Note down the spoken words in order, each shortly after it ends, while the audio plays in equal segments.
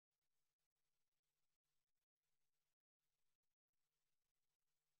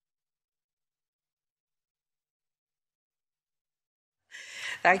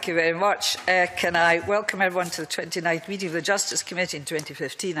Thank you very much. Can I welcome everyone to the 29th meeting of the Justice Committee in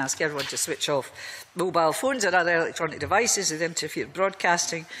 2015. I ask everyone to switch off mobile phones and other electronic devices that interfere with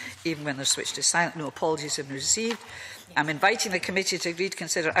broadcasting, even when they're switched to silent. No apologies have been received. I'm inviting the committee to agree to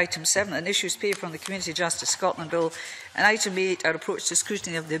consider item 7, an issues paper on the Community Justice Scotland Bill, and item 8, our approach to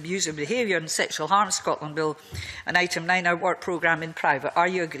scrutiny of the abuse of behaviour and sexual harm Scotland Bill, and item 9, our work programme in private. Are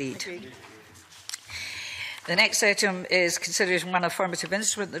you agreed? Agreed. The next item is consideration of one affirmative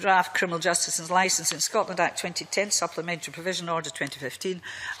instrument, the draft Criminal Justice and Licensing Scotland Act 2010 Supplementary Provision Order 2015.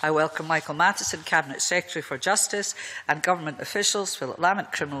 I welcome Michael Matheson, Cabinet Secretary for Justice, and government officials, Philip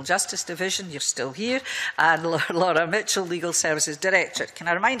Lamont, Criminal Justice Division, you're still here, and Laura Mitchell, Legal Services Directorate. Can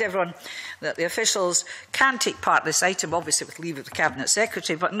I remind everyone that the officials can take part in this item, obviously with leave of the Cabinet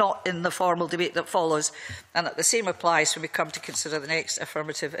Secretary, but not in the formal debate that follows, and that the same applies when we come to consider the next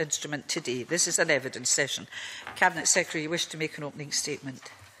affirmative instrument today. This is an evidence session. Cabinet Secretary, you wish to make an opening statement.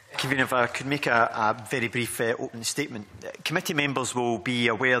 Convener, if I could make a very brief opening statement. Committee members will be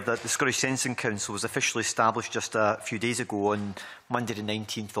aware that the Scottish Sentencing Council was officially established just a few days ago on Monday the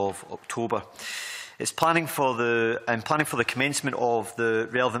 19th of October. It's planning for the commencement of the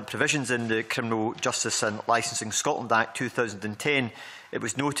relevant provisions in the Criminal Justice and Licensing Scotland Act 2010. It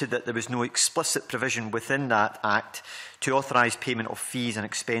was noted that there was no explicit provision within that Act to authorise payment of fees and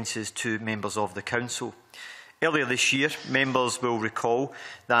expenses to members of the Council. Earlier this year, members will recall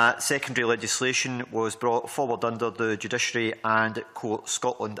that secondary legislation was brought forward under the Judiciary and Court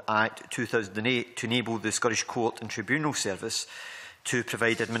Scotland Act 2008 to enable the Scottish Court and Tribunal Service to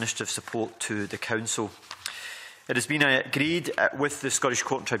provide administrative support to the Council. It has been agreed with the Scottish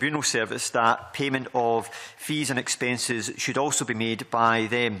Court and Tribunal Service that payment of fees and expenses should also be made by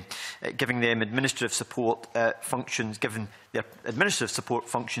them, giving their administrative support functions to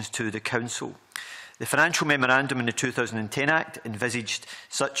the Council. The Financial Memorandum in the 2010 Act envisaged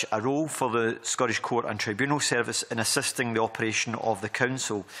such a role for the Scottish Court and Tribunal Service in assisting the operation of the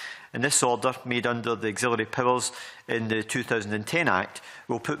Council. And this order, made under the auxiliary powers in the 2010 Act,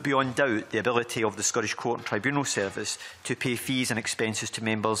 will put beyond doubt the ability of the Scottish Court and Tribunal Service to pay fees and expenses to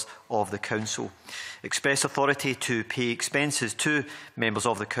members of the Council. Express authority to pay expenses to members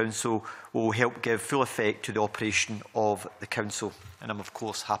of the Council will help give full effect to the operation of the Council. And I'm, of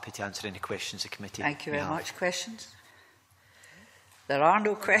course, happy to answer any questions the committee Thank you may very have. much. Questions? There are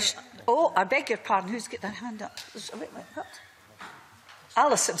no questions. Oh, I beg your pardon. Who's got their hand up?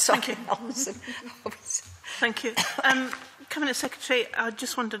 Alison, sorry. Thank you. Alison. Thank you. Cabinet Secretary, I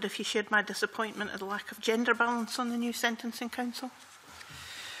just wondered if you shared my disappointment at the lack of gender balance on the new Sentencing Council.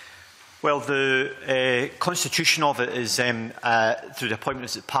 Well, the constitution of it is through the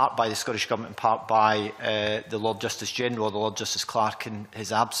appointments part by the Scottish Government and part by the Lord Justice General or the Lord Justice Clerk in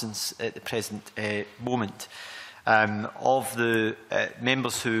his absence at the present moment. Of the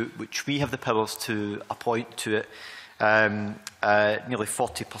members which we have the powers to appoint to it, nearly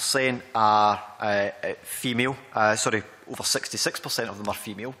 40% are female. Over 66% of them are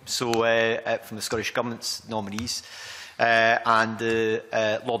female. So, from the Scottish Government's nominees. And the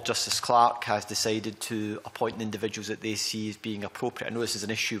Lord Justice Clerk has decided to appoint the individuals that they see as being appropriate. I know this is an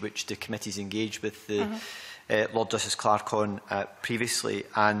issue which the committee has engaged with the Lord Justice Clerk on previously,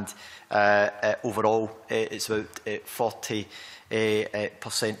 and overall it's about 40%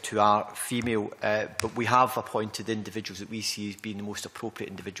 who are female, but we have appointed individuals that we see as being the most appropriate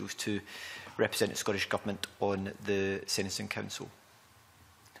individuals to represent the Scottish Government on the Sentencing Council.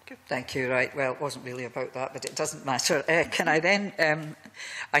 Thank you. Right. Well, it wasn't really about that, but it doesn't matter. Can I then,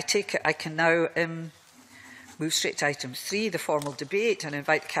 I take it I can now move straight to item 3, the formal debate, and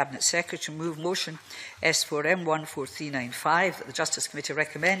invite the Cabinet Secretary to move motion S4M 14395 that the Justice Committee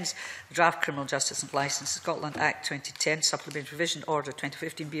recommends the draft Criminal Justice and Licensing Scotland Act 2010 Supplementary Provision Order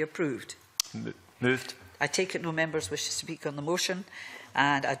 2015 be approved. Moved. I take it no members wish to speak on the motion.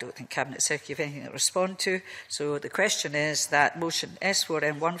 And I don't think Cabinet Secretary have anything to respond to. So the question is that motion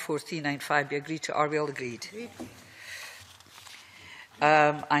S4M 14395 be agreed to. Are we all agreed?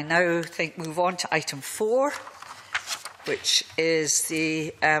 I now think move on to item 4, which is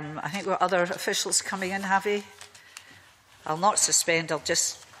the, I think we've got other officials coming in, have we? I'll not suspend, I'll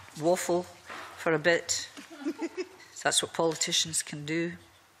just waffle for a bit. That's what politicians can do.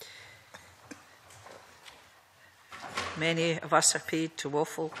 Many of us are paid to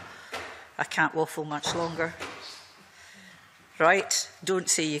waffle. I can't waffle much longer. Right? Don't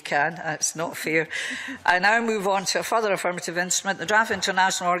say you can. That's not fair. I now move on to a further affirmative instrument, the Draft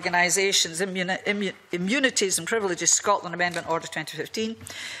International Organisations Immunities and Privileges Scotland Amendment Order 2015.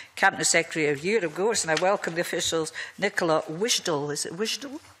 Cabinet Secretary a year ago, and I welcome the officials Nicola Wishdall. Is it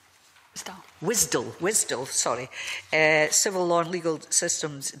Wishdall? Wisdell, sorry, Civil Law and Legal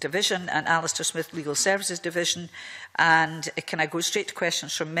Systems Division, and Alistair Smith, Legal Services Division. And can I go straight to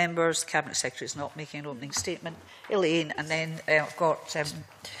questions from members? The Cabinet Secretary is not making an opening statement. Elaine, and then I've got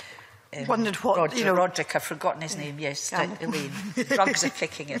wondered what Roderick. I've forgotten his name. Yes, Elaine. Drugs are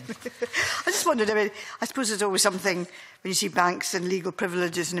kicking in. I just wondered. I mean, I suppose there's always something when you see banks and legal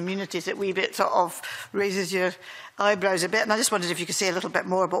privileges and immunities that wee bit sort of raises your eyebrows a bit. And I just wondered if you could say a little bit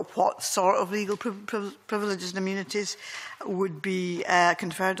more about what sort of legal privileges and immunities would be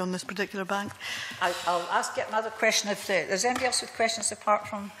conferred on this particular bank. I'll ask you another question if there's anybody else with questions apart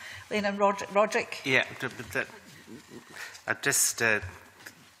from Elaine and Roderick. Yeah, I'm just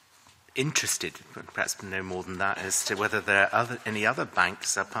interested, perhaps no more than that, as to whether there are any other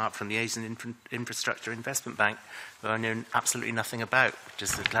banks apart from the Asian Infrastructure Investment Bank who I know absolutely nothing about.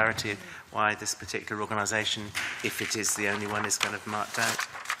 Just the clarity of why this particular organisation, if it is the only one, is kind of marked out.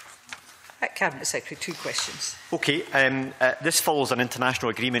 Cabinet Secretary, 2 questions. Okay, this follows an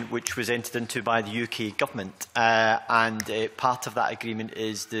international agreement which was entered into by the UK government, and part of that agreement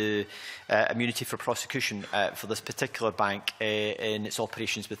is the immunity for prosecution for this particular bank in its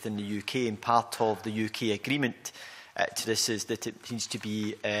operations within the UK. And part of the UK agreement to this is that it needs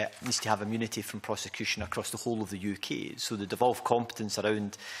to have immunity from prosecution across the whole of the UK. So the devolved competence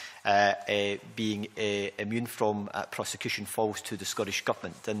around being immune from prosecution falls to the Scottish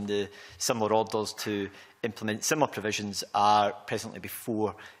Government, and the similar orders to implement similar provisions are presently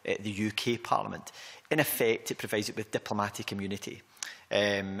before the UK Parliament. In effect, it provides it with diplomatic immunity,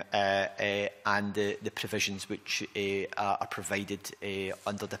 and the provisions which are provided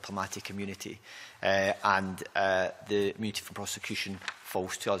under diplomatic immunity, and the immunity from prosecution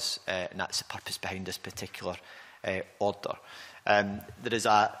falls to us, and that's the purpose behind this particular order. There is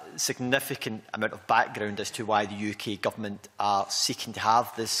a significant amount of background as to why the UK government are seeking to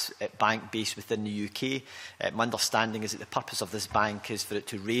have this bank based within the UK. My understanding is that the purpose of this bank is for it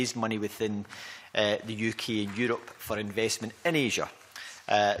to raise money within the UK and Europe for investment in Asia.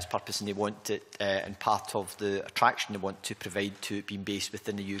 Its purpose, and they want it, and part of the attraction they want to provide to it being based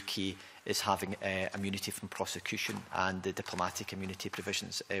within the UK is having immunity from prosecution and the diplomatic immunity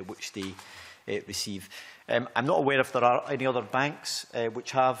provisions which they receive. I'm not aware if there are any other banks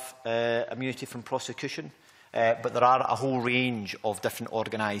which have immunity from prosecution, but there are a whole range of different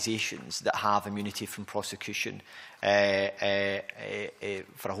organisations that have immunity from prosecution for a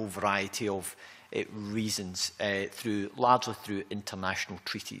whole variety of reasons, largely through international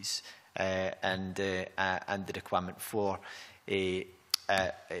treaties and the requirement for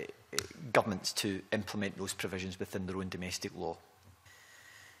governments to implement those provisions within their own domestic law.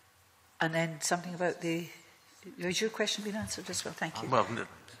 And then something about the... Has your question been answered as well? Thank you. Well, no,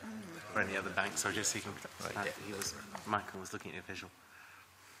 for any other banks, I just thinking Michael was looking at the official.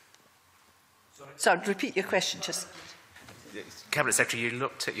 So repeat your question, just... Cabinet Secretary, you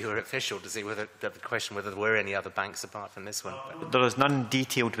looked at your official to see whether the question whether there were any other banks apart from this one. There is none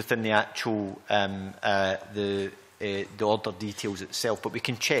detailed within the actual the order details itself, but we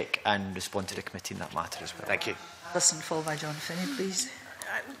can check and respond to the committee in that matter as well. Thank you. Listen, followed by John Finney, please.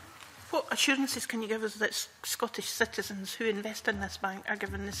 What assurances can you give us that Scottish citizens who invest in this bank are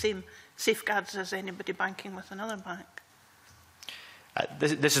given the same safeguards as anybody banking with another bank?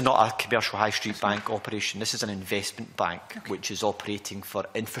 This is not a commercial high street bank operation. This is an investment bank which is operating for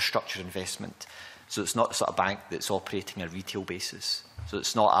infrastructure investment. So it's not the sort of bank that's operating on a retail basis. So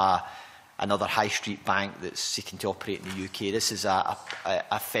it's not another high street bank that's seeking to operate in the UK. This is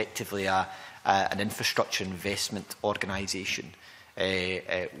effectively an infrastructure investment organisation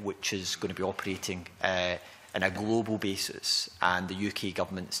which is going to be operating on a global basis, and the UK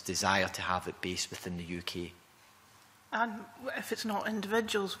government's desire to have it based within the UK. And if it's not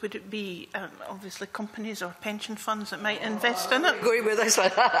individuals, would it be obviously companies or pension funds that might invest in it? Going with us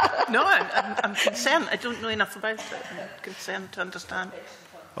like that? No, I'm concerned. I don't know enough about it. I'm concerned to understand.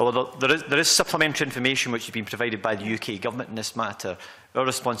 Well, there is supplementary information which has been provided by the UK government in this matter. Our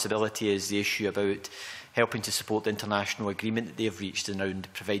responsibility is the issue about helping to support the international agreement that they have reached around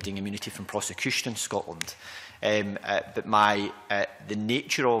providing immunity from prosecution in Scotland. But the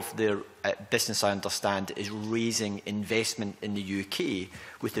nature of their business, I understand, is raising investment in the UK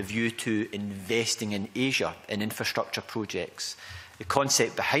with a view to investing in Asia in infrastructure projects. The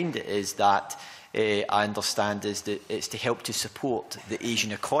concept behind it is that, I understand, is that it's to help to support the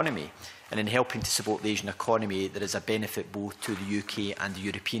Asian economy. And in helping to support the Asian economy, there is a benefit both to the UK and the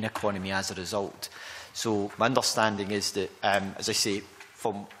European economy as a result. So my understanding is that, as I say,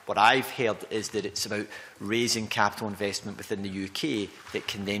 from what I've heard, is that it's about raising capital investment within the UK that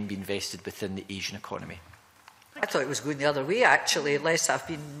can then be invested within the Asian economy. I thought it was going the other way, actually, unless I've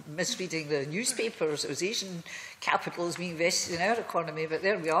been misreading the newspapers. It was Asian capitals being invested in our economy, but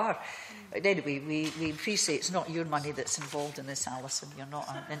there we are. But anyway, we appreciate it's not your money that's involved in this, Alison. You're not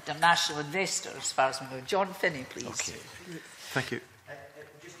an international investor, as far as we know. John Finney, please. Okay. Thank you.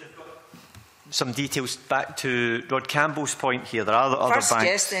 Some details back to Rod Campbell's point here. There are other First, banks.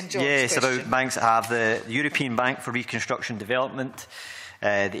 yes, then John's yes, question. about banks that have the European Bank for Reconstruction and Development,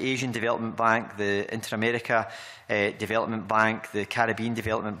 the Asian Development Bank, the Inter-America Development Bank, the Caribbean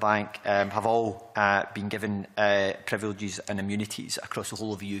Development Bank, have all been given privileges and immunities across the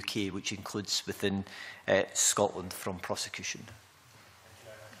whole of the UK, which includes within Scotland from prosecution.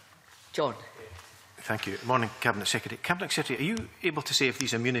 John. Thank you. Morning, Cabinet Secretary. Cabinet Secretary, are you able to say if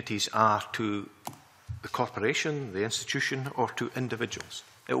these immunities are to the corporation, the institution, or to individuals?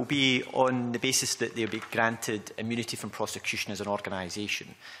 It will be on the basis that they will be granted immunity from prosecution as an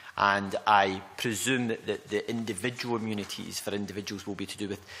organisation. And I presume that the individual immunities for individuals will be to do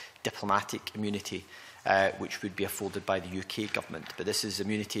with diplomatic immunity, which would be afforded by the UK government. But this is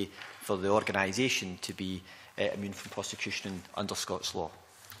immunity for the organisation to be immune from prosecution under Scots law.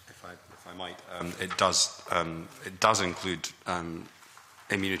 If I might, it does include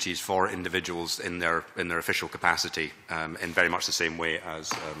immunities for individuals in their official capacity, in very much the same way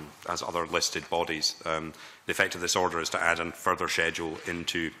as other listed bodies. The effect of this order is to add a further schedule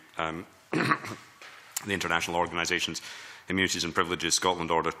into the International Organisations Immunities and Privileges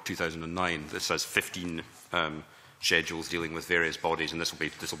Scotland Order 2009. This has 15 schedules dealing with various bodies, and this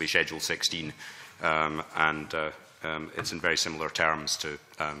will be Schedule 16, and it's in very similar terms to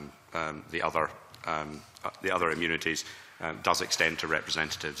the other immunities. Does extend to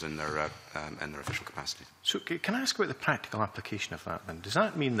representatives in their official capacity. So can I ask about the practical application of that then? Does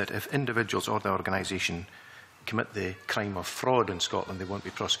that mean that if individuals or the organisation commit the crime of fraud in Scotland, they won't be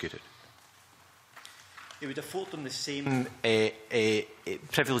prosecuted? It would afford them the same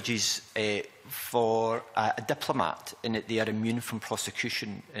privileges for a diplomat, in that they are immune from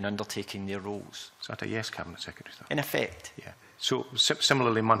prosecution in undertaking their roles. Is that a yes, Cabinet Secretary? In effect. Yeah. So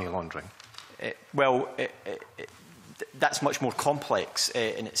similarly, money laundering? That's much more complex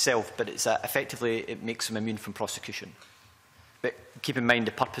in itself, but it's effectively it makes them immune from prosecution. But keep in mind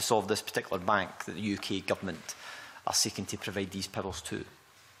the purpose of this particular bank that the UK government are seeking to provide these powers to.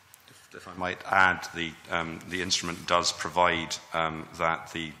 If I might add, the instrument does provide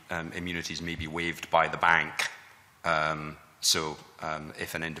that the immunities may be waived by the bank.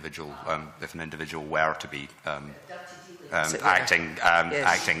 If an individual were to be acting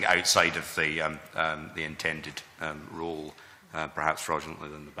outside of the intended role, perhaps fraudulently,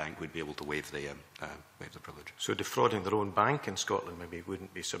 then the bank would be able to waive the privilege. So defrauding their own bank in Scotland maybe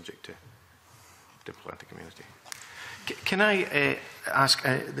wouldn't be subject to diplomatic immunity. Can I ask,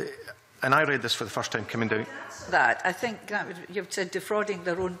 and I read this for the first time coming down... That, I think that you've said defrauding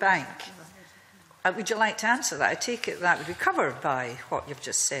their own bank. Would you like to answer that? I take it that would be covered by what you've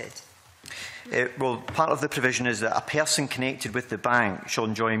just said. Well, part of the provision is that a person connected with the bank shall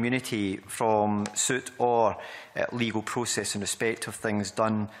enjoy immunity from suit or legal process in respect of things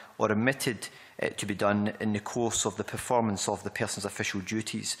done or omitted to be done in the course of the performance of the person's official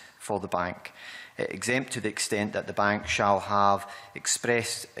duties for the bank, exempt to the extent that the bank shall have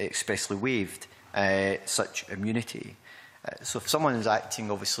expressly waived such immunity. So if someone is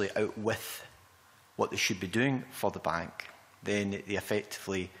acting obviously out with what they should be doing for the bank, then they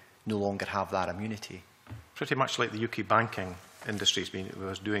effectively no longer have that immunity. Pretty much like the UK banking industry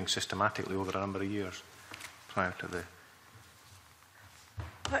was doing systematically over a number of years prior to the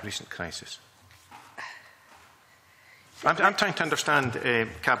recent crisis. I'm trying to understand,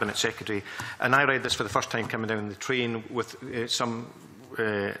 Cabinet Secretary, and I read this for the first time coming down the train with some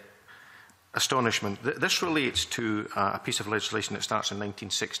astonishment. This relates to a piece of legislation that starts in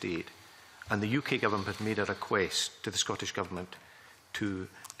 1968, and the UK government had made a request to the Scottish Government to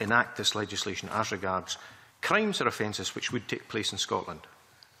enact this legislation as regards crimes or offences which would take place in Scotland.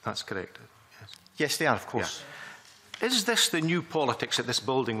 That's correct? Yes, yes they are, of course. Yeah. Is this the new politics that this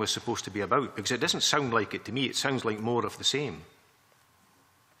building was supposed to be about? Because it doesn't sound like it to me. It sounds like more of the same.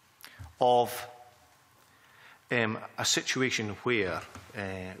 Of? A situation where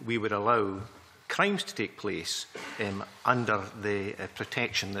we would allow crimes to take place under the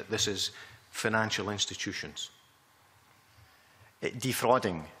protection that this is financial institutions.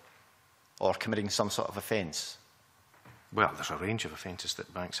 Defrauding or committing some sort of offence? Well, there's a range of offences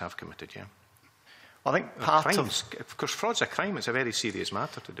that banks have committed, yeah. I think of course, fraud's a crime. It's a very serious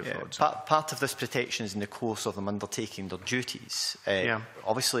matter to defraud. Part of this protection is in the course of them undertaking their duties.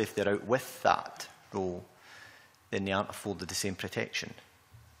 Obviously, if they're out with that role, then they aren't afforded the same protection.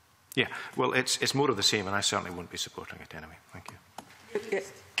 Yeah, well, it's more of the same, and I certainly won't be supporting it anyway. Thank you.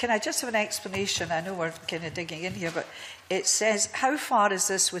 Can I just have an explanation? I know we're kind of digging in here, but it says, how far is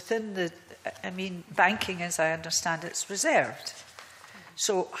this within the, I mean, banking, as I understand it, is reserved.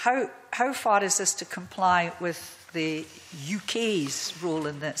 So how far is this to comply with the UK's role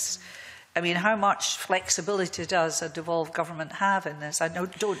in this? I mean, how much flexibility does a devolved government have in this? I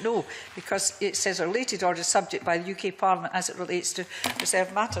don't know, because it says a related order subject by the UK Parliament as it relates to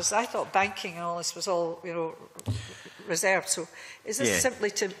reserved matters. I thought banking and all this was all, you know, reserved. So is this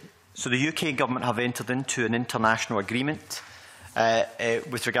simply to... So the UK government have entered into an international agreement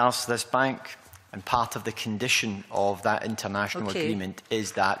with regards to this bank, and part of the condition of that international agreement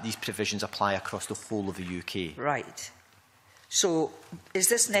is that these provisions apply across the whole of the UK. Right. So is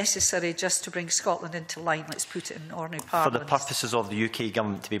this necessary just to bring Scotland into line, let's put it in ordinary parlance? For the purposes of the UK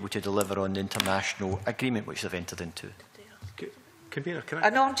government to be able to deliver on the international agreement which they've entered into. Convener, can I?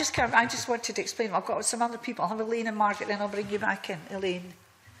 No, I just wanted to explain. I've got some other people. I'll have Elaine and Margaret, then I'll bring you back in. Elaine.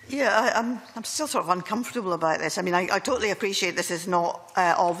 Yeah, I'm still sort of uncomfortable about this. I mean, I totally appreciate this is not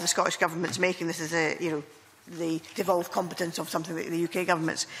all the Scottish Government's making. This is the devolved competence of something that the UK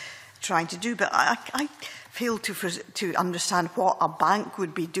Government's trying to do. But I fail to understand what a bank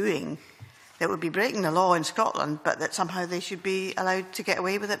would be doing that would be breaking the law in Scotland, but that somehow they should be allowed to get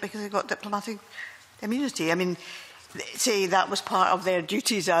away with it because they've got diplomatic immunity. I mean, say that was part of their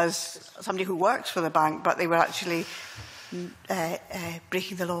duties as somebody who works for the bank, but they were actually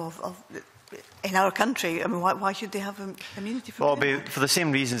breaking the law in our country. I mean, why should they have immunity from it? Well, for the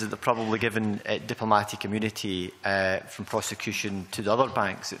same reasons that they're probably given diplomatic immunity from prosecution to the other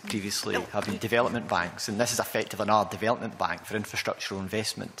banks that previously have been development banks, and this is effectively another development bank for infrastructural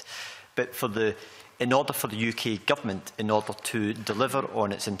investment. But in order for the UK government, in order to deliver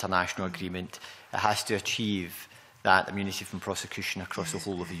on its international agreement, it has to achieve that immunity from prosecution across the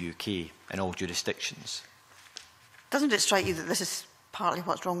whole of the UK in all jurisdictions. Doesn't it strike you that this is partly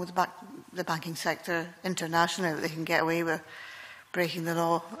what's wrong with the banking sector internationally, that they can get away with breaking the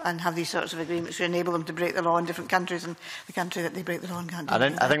law and have these sorts of agreements to enable them to break the law in different countries, and the country that they break the law in can't do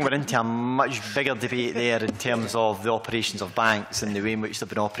it? I think we're into a much bigger debate there in terms of the operations of banks and the way in which they've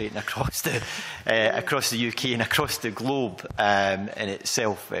been operating across the UK and across the globe in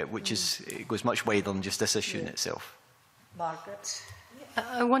itself, which goes much wider than just this issue in itself. Margaret?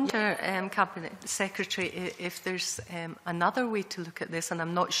 I wonder, Cabinet Secretary, if there's another way to look at this, and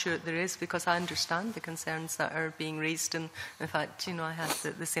I'm not sure there is, because I understand the concerns that are being raised, and in fact, you know, I had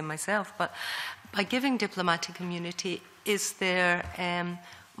the same myself. But by giving diplomatic immunity, is there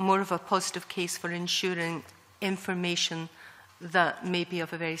more of a positive case for ensuring information that may be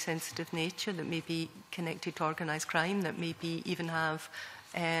of a very sensitive nature, that may be connected to organised crime, that maybe even have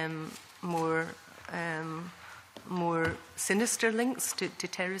more sinister links to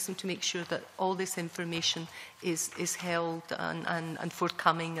terrorism, to make sure that all this information is held and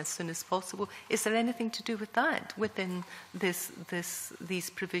forthcoming as soon as possible? Is there anything to do with that within these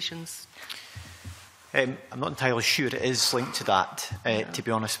provisions? I'm not entirely sure it is linked to that, to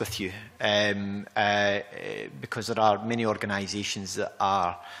be honest with you, because there are many organisations that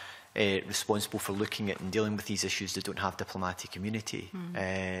are responsible for looking at and dealing with these issues that don't have diplomatic immunity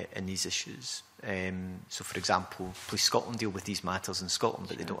in these issues. So, for example, Police Scotland deal with these matters in Scotland,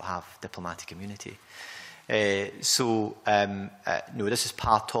 but they don't have diplomatic immunity. No, this is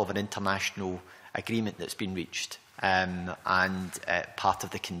part of an international agreement that's been reached, and part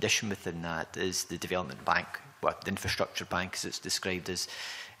of the condition within that is the development bank, well, the infrastructure bank, as it's described, as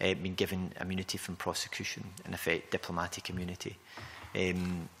being given immunity from prosecution, in effect, diplomatic immunity.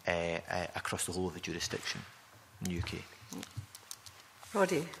 Across the whole of the jurisdiction in the UK.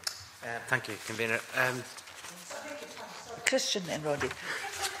 Roddy. Thank you, Convener. Christian then, Roddy.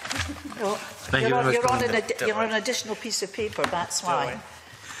 No, You're on an additional piece of paper, that's why.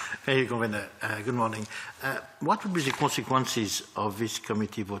 Thank you, Convener. Good morning. What would be the consequences of this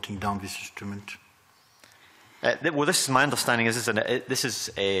committee voting down this instrument? Well, this is my understanding. This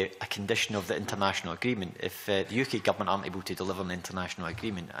is a condition of the international agreement. If the UK government aren't able to deliver an international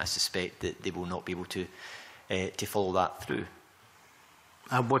agreement, I suspect that they will not be able to follow that through.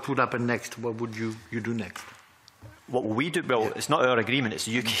 What would happen next? What would you do next? What will we do? Well, it's not our agreement, it's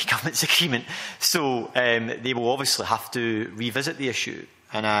the UK government's agreement. So they will obviously have to revisit the issue.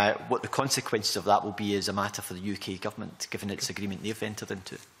 And what the consequences of that will be is a matter for the UK government, given its agreement they've entered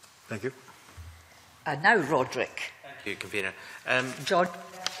into. Thank you. And now, Roderick. Thank you, Convener. John.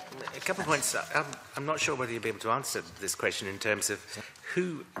 A couple of points. I'm not sure whether you'll be able to answer this question in terms of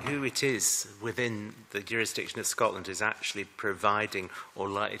who it is within the jurisdiction of Scotland is actually providing or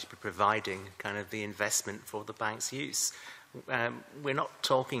likely to be providing kind of the investment for the bank's use. we're not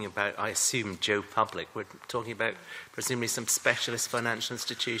talking about, I assume, Joe Public. We're talking about presumably some specialist financial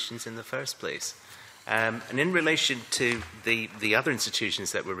institutions in the first place. And in relation to the other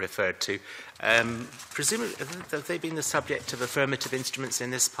institutions that were referred to, presumably have they been the subject of affirmative instruments in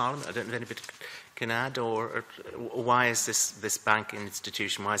this Parliament? I don't know if anybody can add, or why is this banking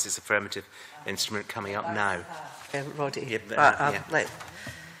institution, why is this affirmative instrument coming up now? Roddy, yeah.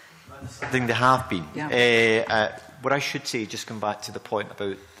 I think they have been. Yeah. What I should say, just come back to the point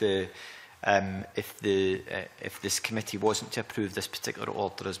about the if this committee wasn't to approve this particular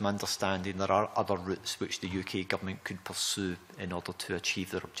order, as my understanding, there are other routes which the UK government could pursue in order to achieve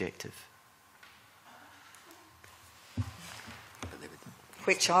their objective.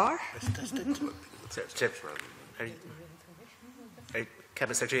 which are?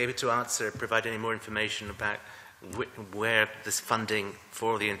 Cabinet Secretary able to answer, provide any more information about where this funding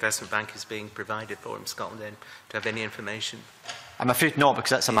for the investment bank is being provided for in Scotland? And to have any information? I'm afraid not,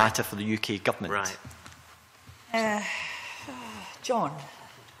 because that's a matter for the UK government. Right. John.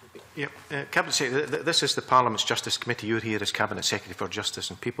 Yeah, Cabinet Secretary, this is the Parliament's Justice Committee. You're here as Cabinet Secretary for Justice,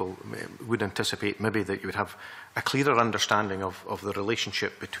 and people would anticipate maybe that you would have a clearer understanding of the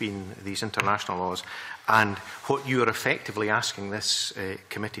relationship between these international laws and what you are effectively asking this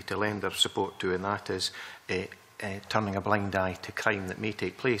committee to lend their support to, and that is turning a blind eye to crime that may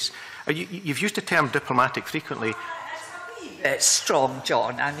take place. You've used the term diplomatic frequently. It's strong,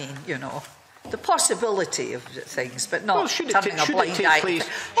 John. I mean, you know, the possibility of things, but not turning a blind eye.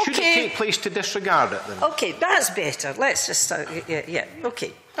 Should it take place to disregard it, then? Okay, that's better. Let's just,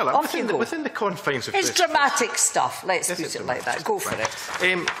 okay. Well, within the confines of it's dramatic stuff. Let's put it like that. Go for it.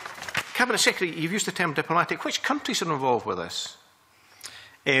 Cabinet Secretary, you've used the term diplomatic. Which countries are involved with this?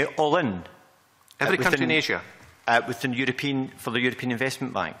 All in. Every country in Asia? Within for the European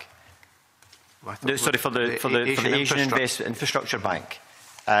Investment Bank. Well, no, sorry, for the Asian Infrastructure Bank.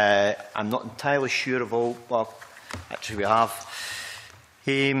 I'm not entirely sure of all. Well, actually, we have.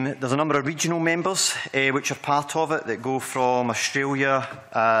 There's a number of regional members which are part of it that go from Australia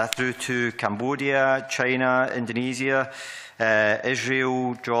through to Cambodia, China, Indonesia,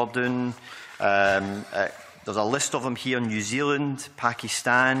 Israel, Jordan. There's a list of them here: New Zealand,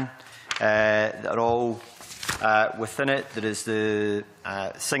 Pakistan, that are all within it. There is the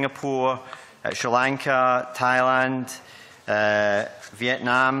Singapore, Sri Lanka, Thailand,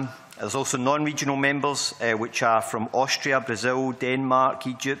 Vietnam. There's also non-regional members which are from Austria, Brazil, Denmark,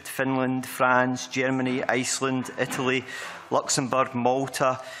 Egypt, Finland, France, Germany, Iceland, Italy, Luxembourg,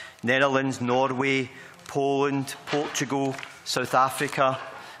 Malta, Netherlands, Norway, Poland, Portugal, South Africa,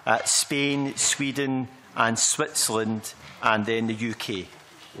 Spain, Sweden and Switzerland, and then the UK.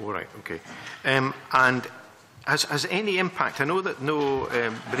 All right, okay. And has any impact, I know that no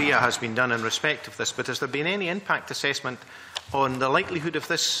BRIA has been done in respect of this, but has there been any impact assessment on the likelihood of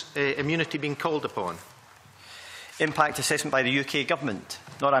this immunity being called upon? Impact assessment by the UK government?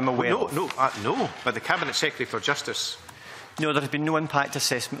 Not I'm aware of. No, by the Cabinet Secretary for Justice. No, there has been no impact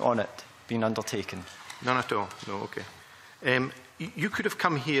assessment on it being undertaken. None at all? No, okay. You could have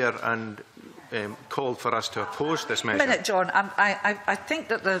come here and called for us to oppose this measure. A minute, John. I think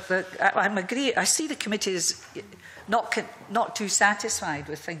that I'm agree. I see the committee is not too satisfied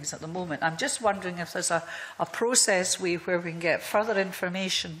with things at the moment. I'm just wondering if there's a process where we can get further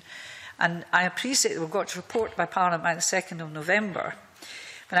information. And I appreciate that we've got to report by Parliament by the 2nd of November.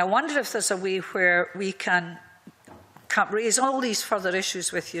 But I wonder if there's a way where we can raise all these further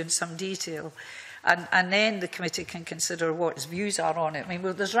issues with you in some detail. And then the committee can consider what its views are on it. I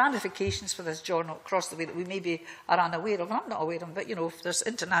mean, there's ramifications for this, John, across the way that we maybe are unaware of. I'm not aware of, but, you know, if there's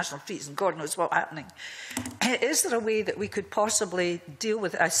international treaties and God knows what's happening. Is there a way that we could possibly deal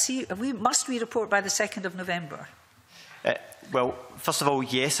with it? Must we report by the 2nd of November? Well, first of all,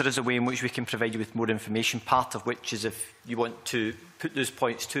 yes, there is a way in which we can provide you with more information, part of which is, if you want to put those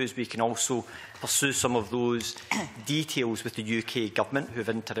points to us, we can also pursue some of those details with the UK government, who have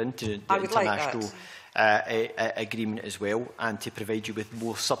entered into the international agreement as well, and to provide you with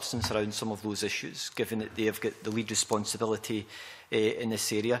more substance around some of those issues, given that they have got the lead responsibility in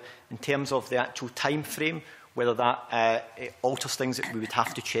this area. In terms of the actual time frame, whether that alters things, that we would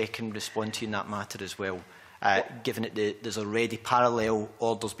have to check and respond to in that matter as well. Given that there's already parallel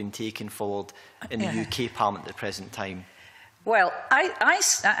orders being taken forward in the UK Parliament at the present time. Well,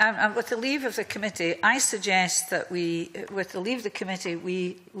 with the leave of the committee, I suggest that with the leave of the committee,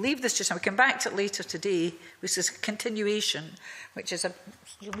 we leave this just now. We come back to it later today, which is a continuation, which is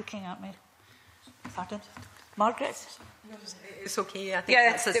you're looking at me. Pardon? Margaret? It's okay. I think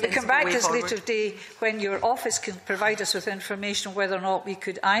that's a we come back to this forward. later today when your office can provide us with information whether or not we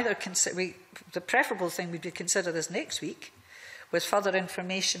could either consider, the preferable thing would be to consider this next week, with further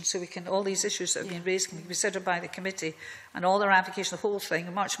information so we can, all these issues that have been raised can be considered by the committee and all their application, the whole thing,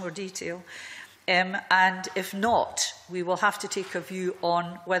 in much more detail. And if not, we will have to take a view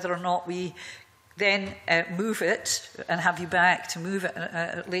on whether or not we then move it and have you back to move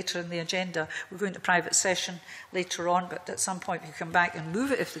it later in the agenda. We're going to private session later on, but at some point we come back and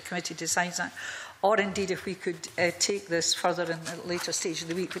move it if the committee decides that. Or indeed if we could take this further in the later stage of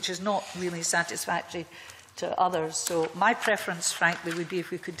the week, which is not really satisfactory to others. So my preference, frankly, would be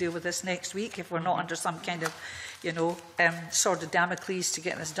if we could deal with this next week, if we're not under some kind of, you know, sword of Damocles to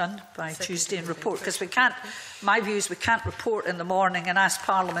get this done by Tuesday and report. Because we can't, my view is we can't report in the morning and ask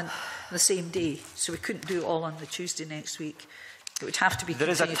Parliament the same day. So we couldn't do it all on the Tuesday next week. It would have to be. There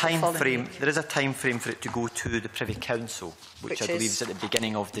is a time frame. There is a time frame for it to go to the Privy Council, which I believe is at the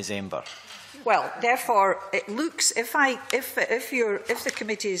beginning of December. Well, therefore, it looks, if the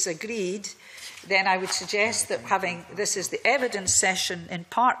committee is agreed, then I would suggest that having this is the evidence session in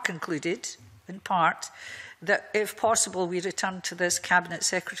part concluded, that if possible we return to this Cabinet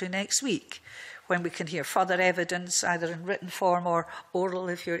Secretary next week, when we can hear further evidence, either in written form or oral,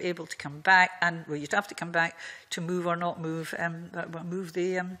 if you're able to come back, and well, you'd have to come back to move or not move,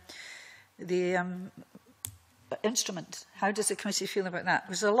 the instrument. How does the committee feel about that?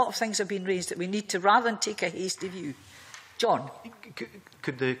 Because a lot of things have been raised that we need to, rather than take a hasty view. John?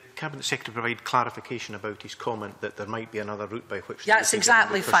 Could the Cabinet Secretary provide clarification about his comment that there might be another route by which... That's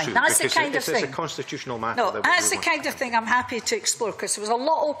exactly fine. That's the kind of thing... It's a constitutional matter... No, that's the kind of thing I'm happy to explore, because there was a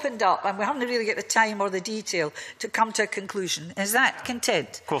lot opened up and we haven't really got the time or the detail to come to a conclusion. Is that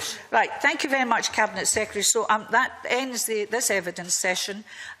content? Of course. Right, thank you very much, Cabinet Secretary. So that ends this evidence session,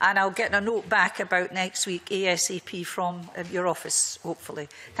 and I'll get a note back about next week ASAP from your office, hopefully.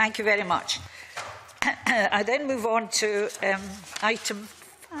 Thank you very much. I then move on to item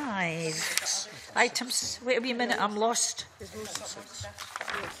 5. Items. Wait a wee minute, I'm lost.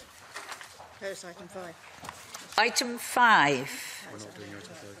 There's item 5. Item 5.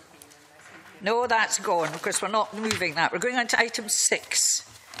 No, that's gone because we're not moving that. We're going on to item 6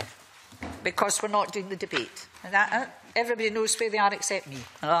 because we're not doing the debate. And that, everybody knows where they are except me.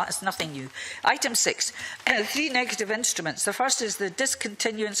 That's nothing new. Item 6. 3 negative instruments. The first is the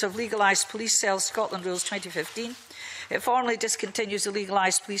discontinuance of legalised police cells, Scotland Rules 2015. It formally discontinues the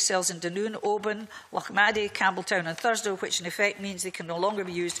legalised police cells in Dunoon, Oban, Lochmaddy, Campbelltown and Thursday, which in effect means they can no longer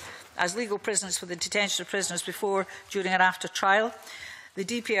be used as legal prisons for the detention of prisoners before, during and after trial. The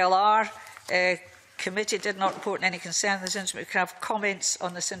DPLR committee did not report any concern on this instrument. We can have comments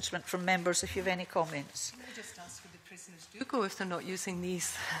on this instrument from members if you have any comments. Can I just ask where the prisoners do go if they're not using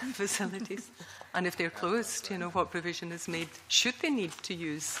these facilities? And if they're closed, you know, what provision is made should they need to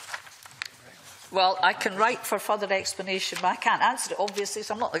use? Well, I can write for further explanation, but I can't answer it, obviously,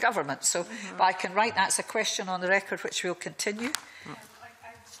 so I'm not the government. So, but I can write, that's a question on the record which we'll continue.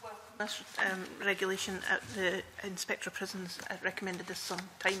 This regulation at the Inspector of Prisons recommended this some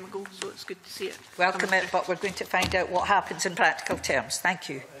time ago, so it's good to see it. Welcome it, but we're going to find out what happens in practical terms. Thank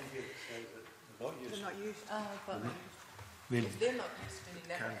you. They're not used. If they're not used, then you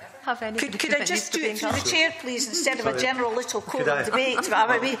never ever have any. Could I just do it through the chair, please, instead of a general little court debate?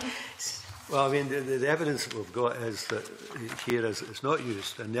 Well, I mean, the evidence that we've got is that here is it's not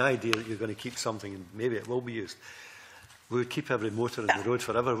used, and the idea that you're going to keep something and maybe it will be used. We would keep every motor on the road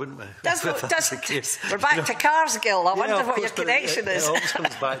forever, wouldn't we? We're back to cars, Gil. I wonder what your connection is. It always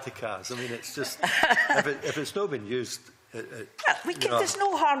comes back to cars. I mean, it's just, if it's not been used... there's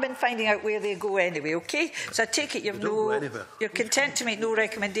no harm in finding out where they go anyway, OK? So I take it you're content to make no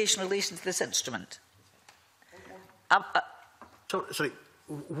recommendation in relation to this instrument? Sorry,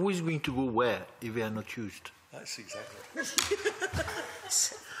 who is going to go where if they are not used? That's exactly.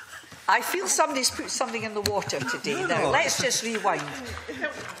 I feel somebody's put something in the water today. Now, let's just rewind.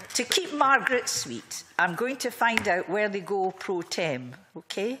 To keep Margaret sweet, I'm going to find out where they go pro tem,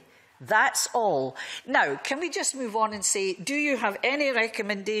 OK? That's all. Now, can we just move on and say, do you have any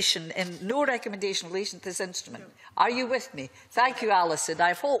recommendation, no recommendation in relation to this instrument? Are you with me? Thank you, Alison.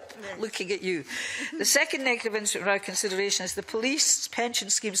 I hope, looking at you. The second negative instrument for our consideration is the Police Pension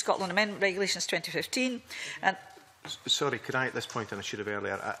Scheme Scotland Amendment Regulations 2015. And sorry, could I at this point, and I should have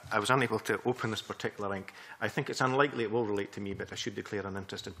earlier, I was unable to open this particular link. I think it's unlikely it will relate to me, but I should declare an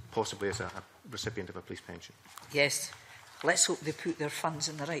interest in possibly as a recipient of a police pension. Yes. Let's hope they put their funds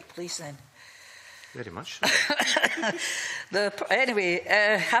in the right place then. Very much.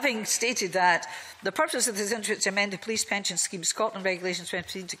 Having stated that, the purpose of this instrument is to amend the Police Pension Scheme Scotland Regulations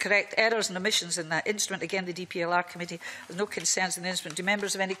 2015 to correct errors and omissions in that instrument. Again, the DPLR committee has no concerns in the instrument. Do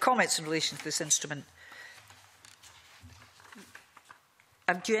members have any comments in relation to this instrument?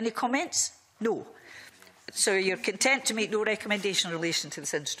 Do you have any comments? No. So you're content to make no recommendation in relation to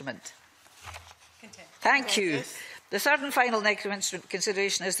this instrument? Content. Thank you. Yes. The third and final negative instrument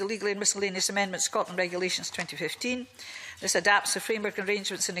consideration is the Legal and Miscellaneous Amendment Scotland Regulations 2015. This adapts the framework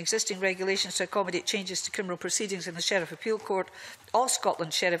arrangements in existing regulations to accommodate changes to criminal proceedings in the Sheriff Appeal Court, all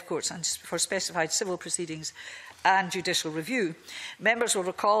Scotland Sheriff Courts and for specified civil proceedings and judicial review. Members will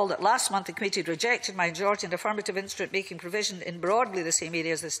recall that last month the committee rejected my majority and affirmative instrument making provision in broadly the same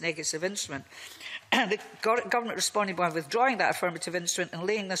area as this negative instrument. The government responded by withdrawing that affirmative instrument and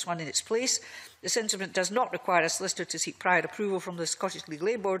laying this one in its place. This instrument does not require a solicitor to seek prior approval from the Scottish Legal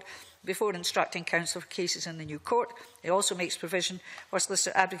Aid Board before instructing counsel for cases in the new court. It also makes provision for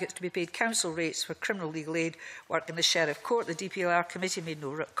solicitor advocates to be paid counsel rates for criminal legal aid work in the Sheriff Court. The DPLR committee made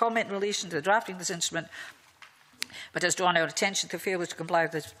no comment in relation to the drafting of this instrument, but has drawn our attention to failure to comply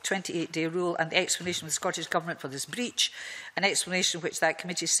with the 28-day rule and the explanation of the Scottish Government for this breach, an explanation which that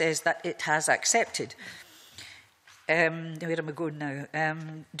committee says that it has accepted. Where am I going now?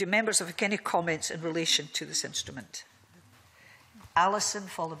 Do members have any comments in relation to this instrument? Alison,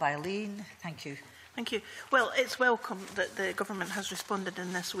 followed by Eileen. Thank you. Thank you. Well, it's welcome that the Government has responded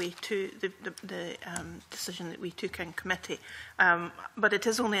in this way to the decision that we took in committee. But it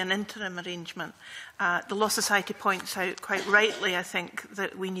is only an interim arrangement. The Law Society points out quite rightly, I think,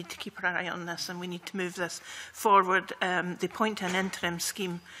 that we need to keep our eye on this and we need to move this forward. They point to an interim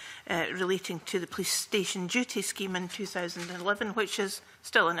scheme relating to the police station duty scheme in 2011, which is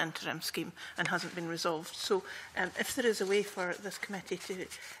still an interim scheme and hasn't been resolved. So if there is a way for this committee to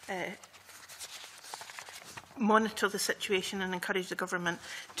monitor the situation and encourage the Government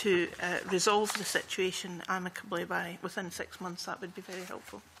to resolve the situation amicably within 6 months, that would be very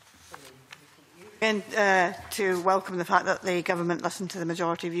helpful. And to welcome the fact that the Government listened to the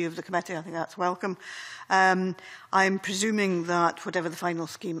majority view of the committee, I think that's welcome. I'm presuming that whatever the final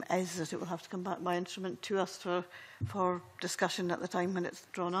scheme is, that it will have to come back by instrument to us for discussion at the time when it's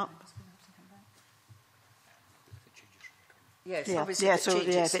drawn up. Yes,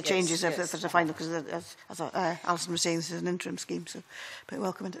 if it changes, if there's a final, because as Alison was saying, this is an interim scheme, so but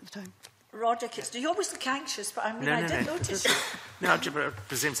welcome it at the time. Roderick, you always look anxious, but I mean, I did notice. No,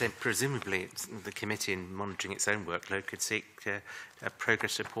 presumably the committee, in monitoring its own workload, could seek a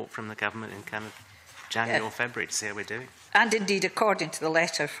progress report from the Government in kind of January or February to see how we're doing. And indeed, according to the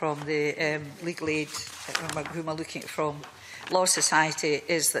letter from the legal aid, whom I'm looking at from Law Society,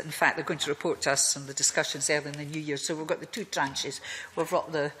 is that in fact they're going to report to us on the discussions early in the new year. So we've got the two tranches. We've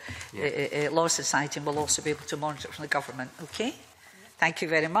got the Law Society, and we'll also be able to monitor it from the Government. Okay? Thank you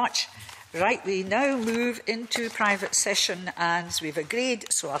very much. Right, we now move into private session as we've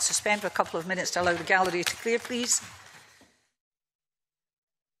agreed, so I'll suspend for a couple of minutes to allow the gallery to clear, please.